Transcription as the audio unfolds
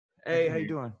Hey, how you Hey,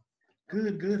 doing?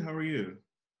 good, good. How are you?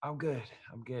 I'm good.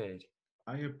 I'm good.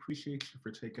 I appreciate you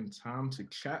for taking time to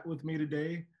chat with me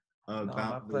today No, my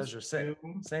about this pleasure.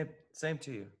 film. Same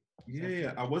to you. Yeah, Same to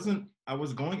yeah. you. I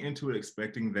was going into it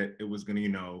expecting that it was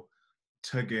gonna,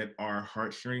 tug at our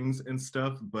heartstrings and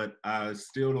stuff, but I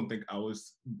still don't think I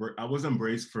was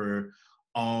embraced for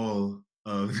all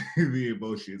of the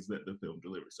emotions that the film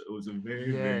delivered. So it was a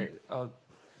very, Yeah. very Oh,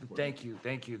 important.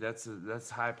 thank you. That's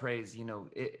high praise. You know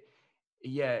it.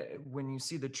 Yeah. When you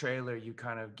see the trailer, you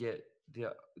kind of get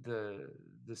the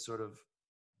the sort of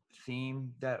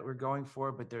theme that we're going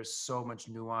for, but there's so much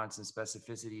nuance and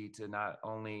specificity to not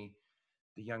only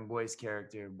the young boy's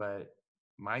character, but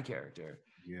my character.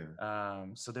 Yeah.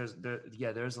 So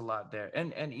there's a lot there,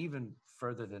 and even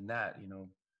further than that,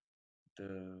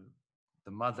 the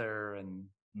the mother and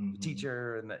the Hmm.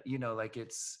 teacher and like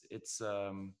it's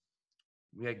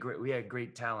we had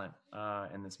great talent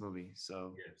in this movie,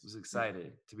 so I Yes. was Yes.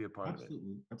 excited to be a part of it.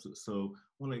 Absolutely, absolutely. So,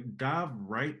 want to dive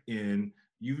right in.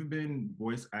 You've been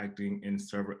voice acting in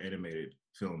several animated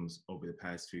films over the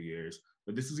past few years,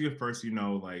 but this is your first,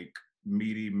 like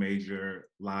meaty, major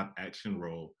live action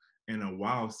role in a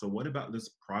while. So, what about this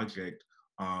project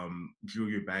drew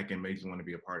you back and made you want to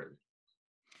be a part of it?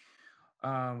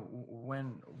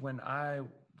 When I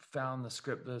found the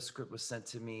script was sent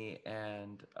to me,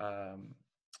 and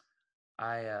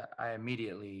I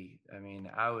immediately, I mean,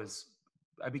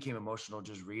 I became emotional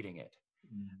just reading it.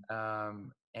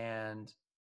 Mm. And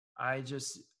I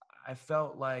just I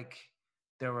felt like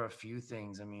there were a few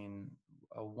things. I mean,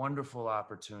 a wonderful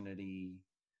opportunity,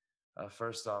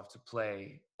 first off, to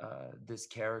play this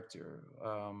character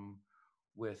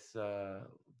with,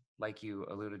 like you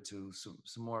alluded to,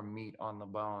 some more meat on the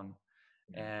bone,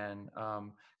 Yeah. and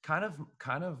kind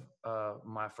of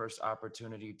my first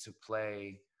opportunity to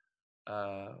play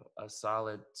a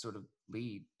solid sort of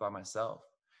lead by myself.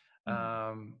 Mm.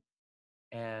 Um,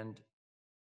 and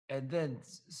then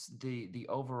the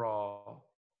overall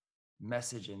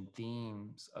message and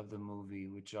themes of the movie,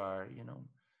 which are,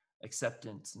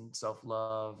 acceptance and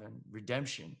self-love and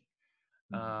redemption.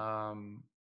 Mm. um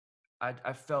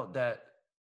I felt that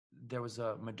there was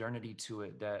a modernity to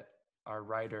it that our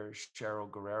writer Cheryl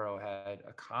Guerrero had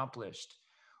accomplished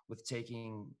with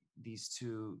taking these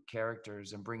two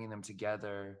characters and bringing them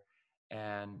together,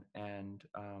 and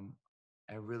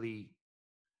really,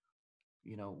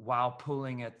 while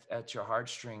pulling at your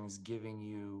heartstrings, giving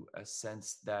you a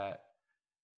sense that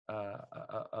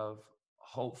of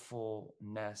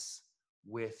hopefulness,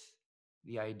 with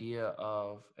the idea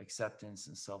of acceptance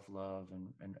and self-love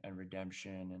and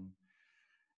redemption. And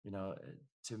you know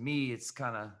to me, it's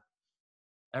kind of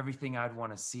everything I'd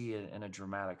want to see in a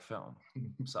dramatic film.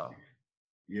 So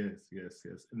Yes, yes,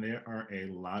 yes. And there are a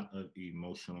lot of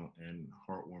emotional and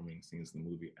heartwarming scenes in the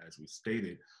movie, as we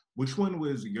stated. Which one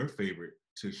was your favorite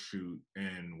to shoot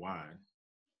and why?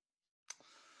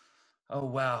 oh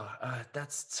wow,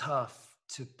 that's tough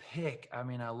to pick. I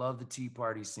mean, I love the tea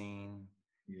party scene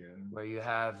Yeah. where you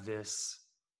have this,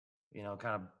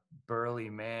 kind of burly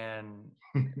man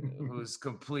who's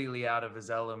completely out of his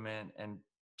element and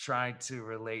trying to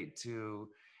relate to,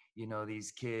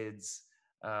 these kids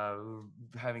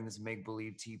having this make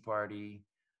believe tea party.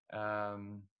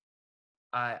 Um,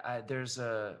 I there's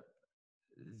a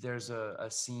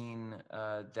scene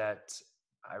that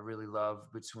I really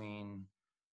love between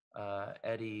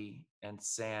Eddie and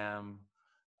Sam,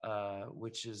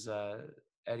 which is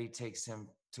Eddie takes him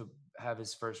to have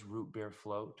his first root beer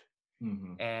float,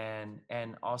 Hmm.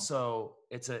 and also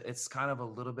it's kind of a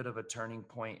little bit of a turning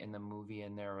point in the movie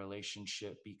and their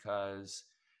relationship, because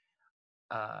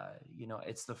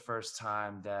it's the first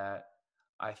time that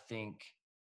I think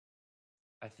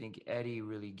Eddie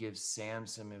really gives Sam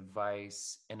some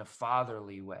advice in a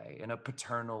fatherly way, in a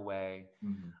paternal way,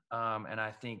 Hmm. and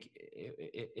I think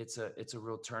it's a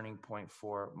real turning point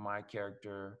for my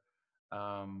character,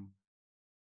 um,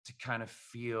 to kind of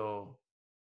feel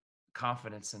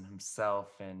confidence in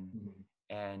himself, Hmm.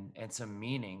 and some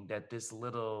meaning that this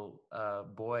little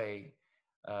boy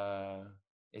uh,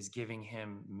 is giving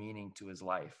him meaning to his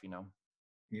life.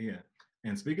 Yeah.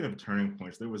 And speaking of turning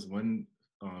points, there was one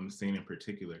scene in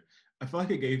particular. I feel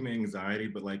like it gave me anxiety,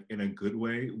 but like in a good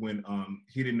way, when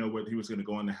he didn't know whether he was going to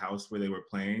go in the house where they were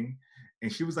playing.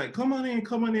 And she was like, come on in,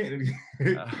 come on in.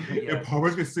 And Yeah. Paul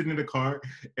was just sitting in the car.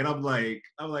 And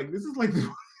this is like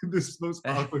this most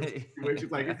awkward situation.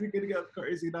 Like, Yeah. is he getting out of the car?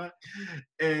 Is he not?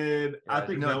 And I Yeah,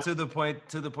 think no, that to the point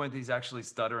that he's actually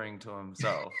stuttering to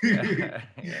himself. Yeah,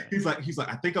 yeah, he's like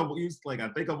I think I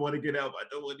want to get out, but I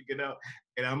don't want to get out.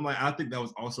 And I'm like, I think that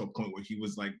was also a point where he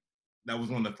was like, that was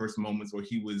one of the first moments where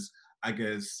he was, I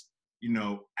guess,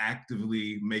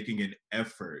 actively making an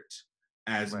effort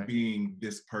as Right. being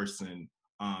this person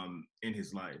in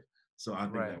his life. So I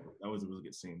think Right. that was a really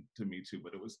good scene to me too.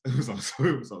 But it was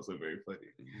also very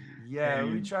funny. Yeah,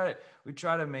 And we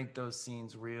try to make those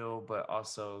scenes real, but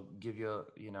also give you,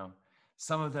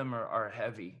 some of them are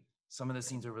heavy. Some of the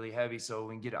scenes are really heavy, so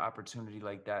when we get an opportunity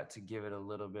like that to give it a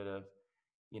little bit of,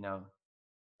 you know,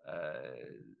 uh,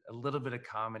 a little bit of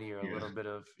comedy or a yeah, little bit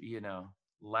of,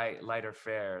 lighter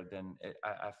fare, then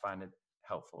I find it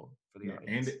helpful for the yeah, and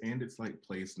audience. and it's like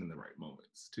placed in the right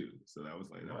moments too. So that was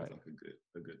Right. like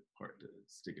a good part to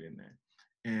stick it in there.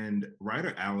 And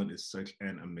Ryder Allen is such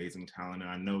an amazing talent,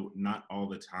 and I know not all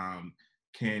the time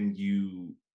can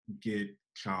you get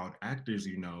child actors,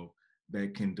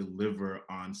 that can deliver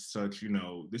on such,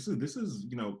 this is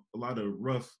a lot of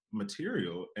rough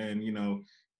material, and even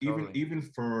Totally. even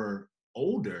for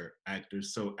older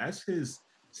actors. So as his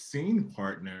scene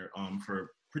partner,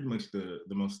 for pretty much the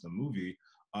most of the movie,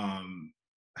 um,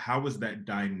 how was that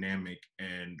dynamic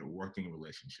and working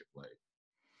relationship like?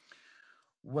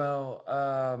 Well,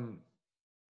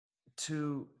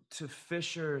 to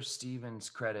Fisher Stevens'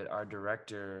 credit, our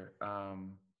director,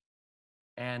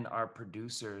 and our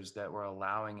producers that were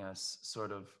allowing us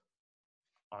sort of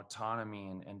autonomy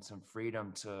and some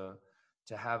freedom to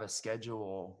have a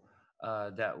schedule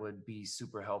that would be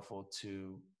super helpful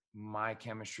to my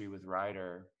chemistry with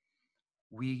Ryder.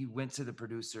 We went to the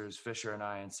producers, Fisher and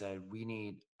I, and said,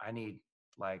 I need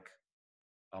like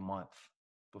a month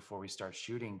before we start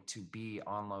shooting to be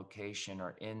on location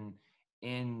or in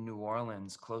New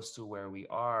Orleans, close to where we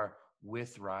are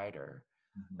with Ryder,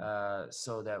 Mhm.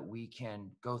 so that we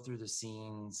can go through the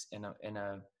scenes in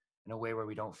a way where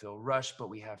we don't feel rushed, but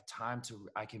we have time to.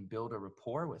 I can build a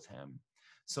rapport with him,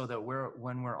 so that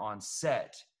when we're on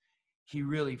set, he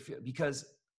really because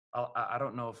I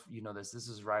don't know if you know this. This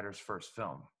is Ryder's first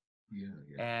film, Yeah,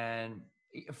 yeah. and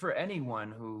for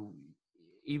anyone who,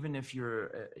 even if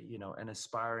you're an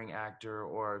aspiring actor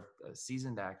or a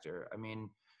seasoned actor, I mean,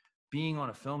 being on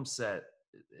a film set,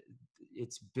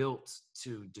 it's built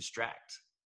to distract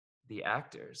the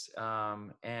actors,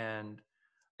 and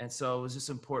so it was just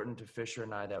important to Fisher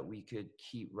and I that we could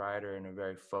keep Ryder in a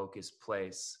very focused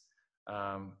place,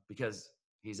 because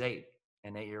he's 8,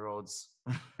 and 8-year-olds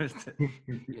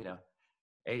you know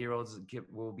 8-year-olds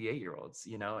will be 8-year-olds,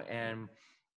 and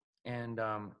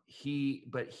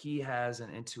he has an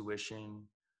intuition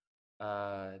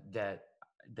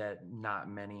that not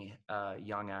many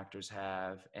young actors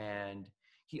have, and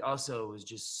he also was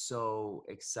just so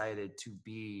excited to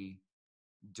be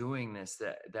doing this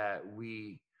that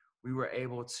we were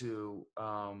able to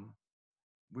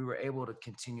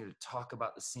continue to talk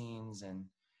about the scenes,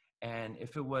 and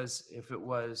if it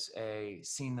was a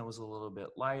scene that was a little bit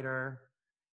lighter,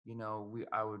 we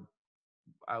I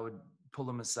would pull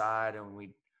him aside and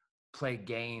we'd play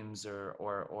games,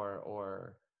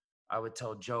 or I would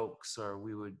tell jokes, or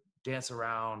we would dance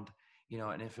around,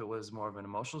 and if it was more of an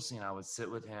emotional scene, I would sit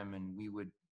with him and we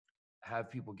would have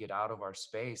people get out of our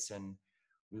space, and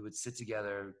we would sit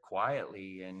together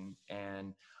quietly, and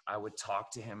I would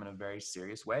talk to him in a very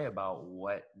serious way about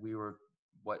where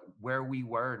we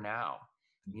were now,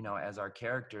 as our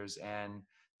characters. And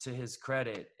to his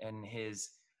credit, and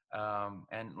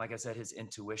like I said, his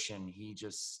intuition, he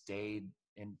just stayed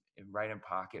right in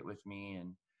pocket with me,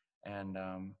 and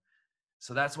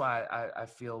so that's why I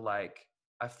feel like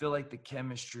the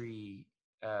chemistry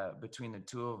between the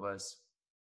two of us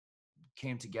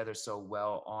came together so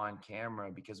well on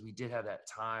camera, because we did have that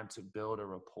time to build a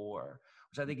rapport,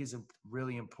 which I think is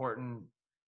really important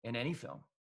in any film.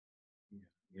 Yeah,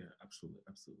 yeah, absolutely,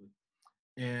 absolutely.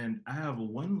 And I have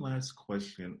one last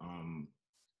question.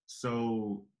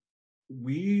 So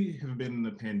we have been in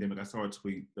the pandemic. I saw a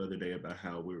tweet the other day about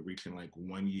how we're reaching like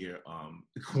 1 year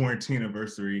quarantine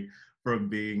anniversary from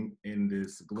being in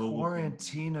this global pandemic.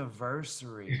 Quarantine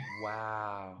anniversary.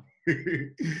 Wow.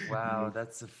 You Wow,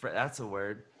 that's a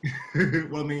word.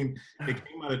 well, I mean,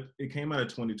 it came out of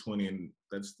 2020, and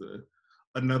that's the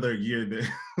another year that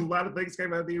a lot of things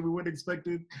came out of the year we weren't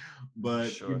expected.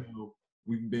 But Sure.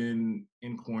 we've been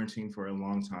in quarantine for a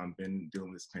long time, been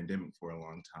dealing with this pandemic for a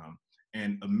long time,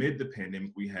 and amid the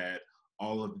pandemic, we had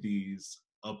all of these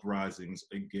uprisings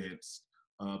against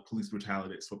police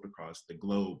brutality that swept across the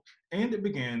globe, and it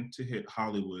began to hit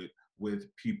Hollywood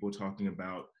with people talking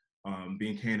about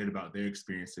being candid about their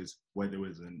experiences, whether it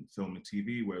was in film and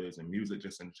TV, whether it's in music,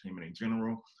 just entertainment in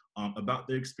general, about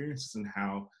their experiences and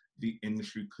how the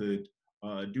industry could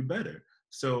do better.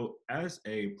 So, as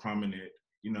a prominent,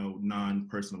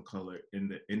 non-person of color in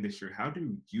the industry, how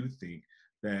do you think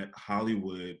that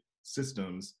Hollywood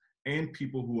systems and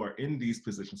people who are in these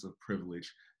positions of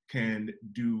privilege can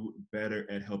do better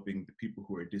at helping the people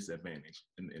who are disadvantaged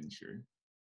in the industry.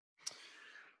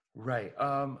 Right.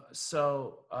 I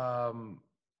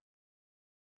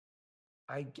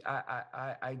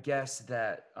guess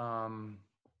that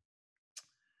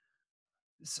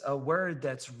a word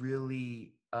that's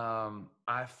really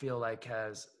I feel like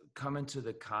has come into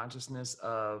the consciousness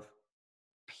of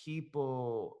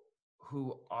people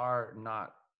who are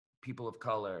not people of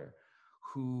color,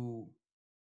 who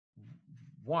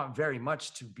want very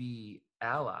much to be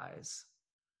allies.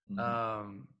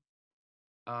 Um,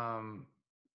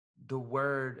 the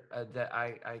word that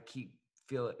I keep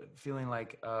feeling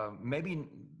like maybe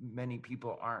many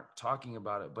people aren't talking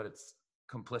about it, but it's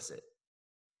complicit.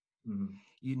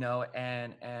 You know,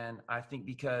 and I think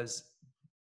because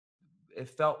it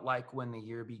felt like when the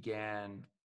year began,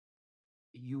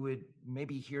 you would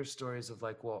maybe hear stories of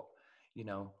like, well, you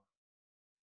know,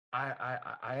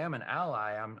 I am an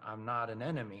ally. I'm not an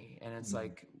enemy. And it's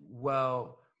like,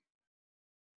 well,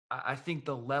 I think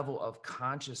the level of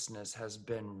consciousness has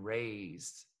been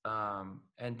raised.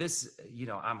 And this, you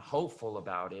know, I'm hopeful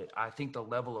about it. I think the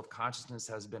level of consciousness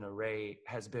has been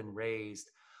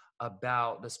raised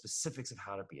about the specifics of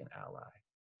how to be an ally.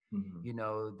 You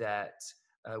know, that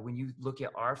when you look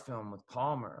at our film with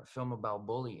Palmer, a film about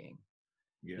bullying,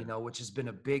 you know, which has been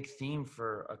a big theme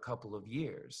for a couple of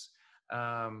years.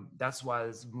 That's why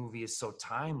this movie is so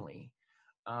timely.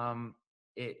 You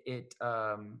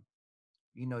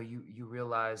know, you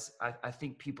realize, I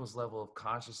think people's level of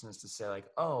consciousness to say like,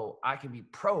 oh, I can be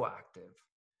proactive,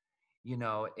 you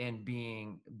know, in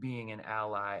being an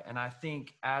ally. And I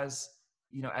think as,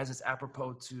 you know, as it's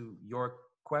apropos to your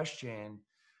question,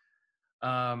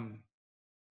 I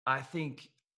think,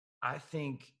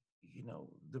 you know,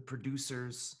 the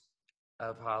producers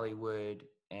of Hollywood,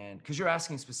 and because you're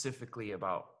asking specifically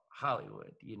about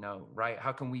Hollywood, you know, right?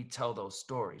 How can we tell those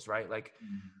stories, right? Like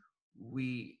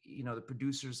we, you know, the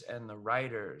producers and the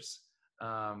writers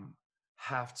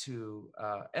have to,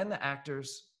 and the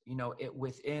actors, you know,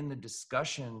 within the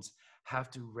discussions have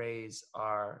to raise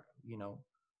our, you know,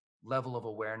 level of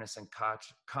awareness and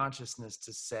consciousness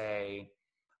to say,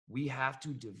 we have to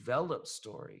develop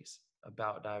stories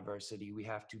about diversity. We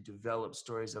have to develop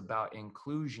stories about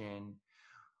inclusion.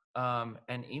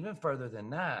 And even further than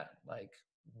that, like,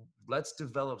 let's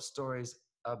develop stories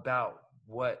about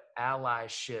what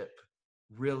allyship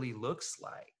really looks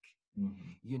like.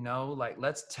 You know, like,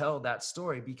 let's tell that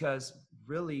story, because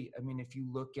really, I mean, if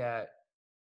you look at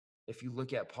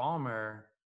Palmer,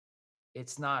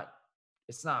 it's not,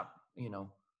 you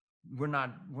know, we're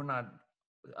not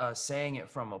saying it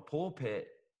from a pulpit,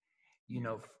 you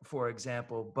know, for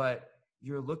example, but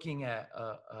you're looking at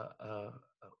a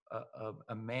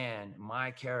man,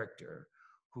 my character,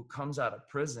 who comes out of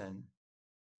prison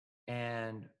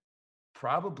and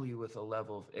probably with a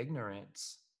level of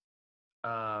ignorance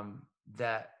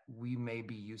that we may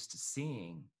be used to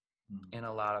seeing in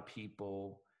a lot of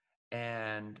people,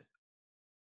 and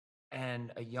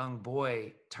a young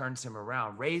boy turns him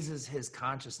around, raises his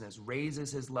consciousness,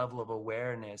 raises his level of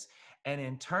awareness, and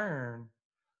in turn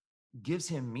gives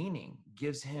him meaning,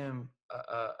 gives him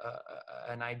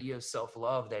an idea of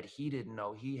self-love that he didn't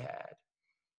know he had.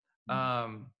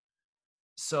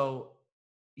 So,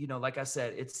 you know, like I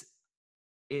said,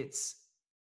 it's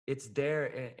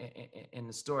there in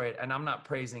the story. And I'm not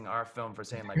praising our film for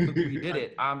saying like, look, we did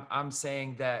it. I'm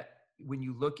saying that when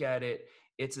you look at it,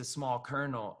 it's a small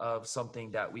kernel of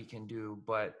something that we can do.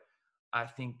 But I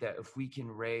think that if we can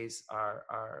raise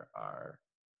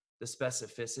the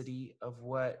specificity of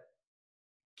what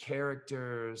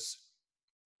characters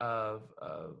of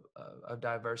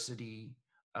diversity,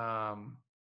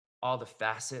 all the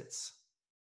facets,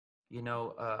 you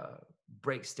know,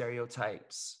 break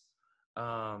stereotypes,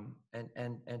 and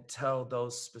tell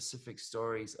those specific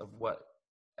stories of what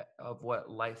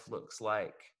life looks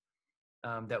like,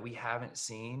 that we haven't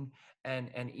seen, and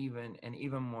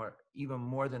even more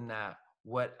than that,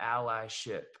 what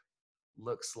allyship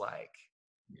looks like.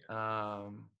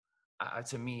 To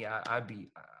me, I'd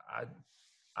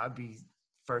be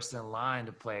first in line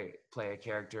to play a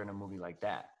character in a movie like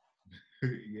that.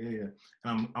 Yeah.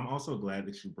 I'm also glad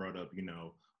that you brought up, you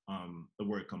know, the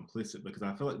word complicit, because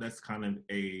I feel like that's kind of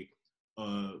a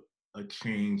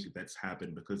change that's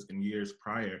happened, because in years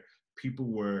prior, people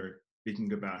were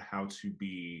thinking about how to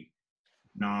be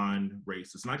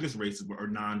non-racist, not just racist, but or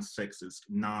non-sexist,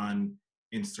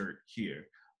 non-insert here.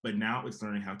 But now it's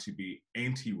learning how to be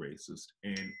anti-racist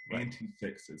and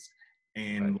anti-sexist,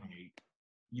 and like,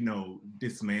 you know,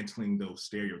 dismantling those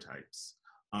stereotypes,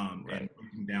 and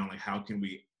breaking down like how can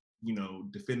we, you know,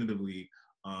 definitively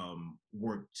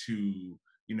work to,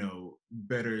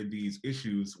 better these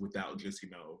issues without just,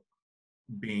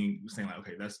 being saying like,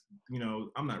 okay, that's,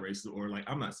 I'm not racist or like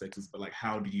I'm not sexist, but like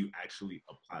how do you actually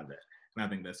apply that? And I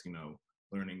think that's,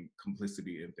 learning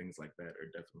complicity and things like that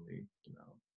are definitely,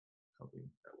 helping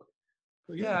that way.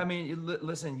 So Yeah, yeah. I mean,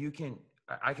 listen, you can.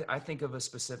 I think of a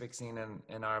specific scene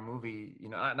in our movie.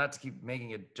 Not to keep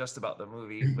making it just about the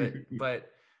movie,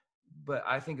 but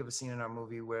I think of a scene in our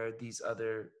movie where these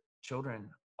other children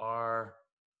are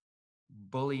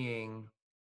bullying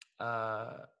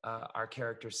our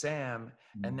character Sam,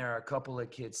 and there are a couple of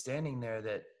kids standing there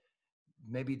that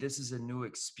maybe this is a new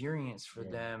experience for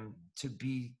them to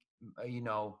be,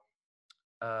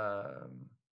 um,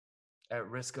 at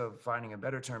risk of finding a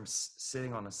better term,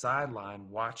 sitting on the sideline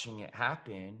watching it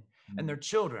happen, and they're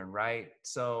children, right?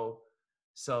 So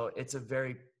it's a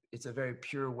very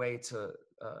pure way to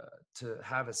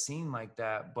have a scene like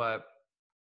that. But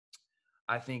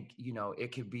I think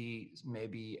it could be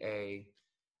maybe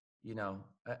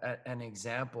an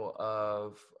example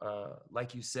of,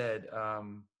 like you said,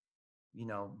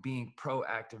 being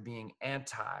proactive, being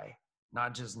anti,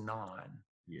 not just non.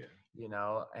 Yeah.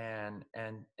 And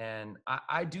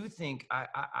I do think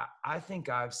I think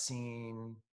I've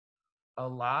seen a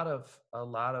lot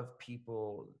of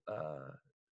people,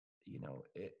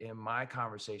 in my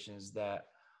conversations that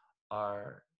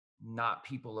are not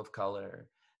people of color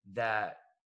that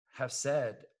have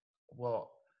said,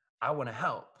 well, I want to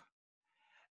help.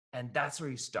 And that's where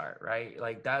you start, right?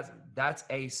 Like that's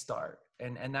a start.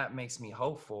 And that makes me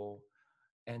hopeful.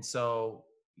 And so,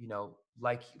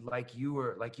 like you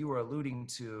were alluding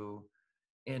to,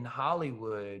 in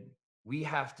Hollywood, we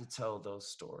have to tell those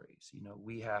stories.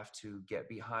 We have to get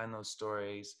behind those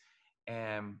stories,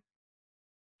 and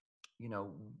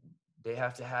they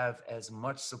have to have as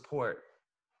much support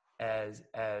as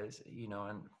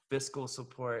and fiscal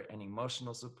support and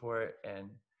emotional support and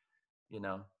you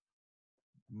know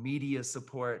media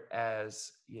support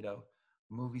as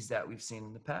movies that we've seen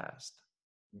in the past.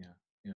 Yeah,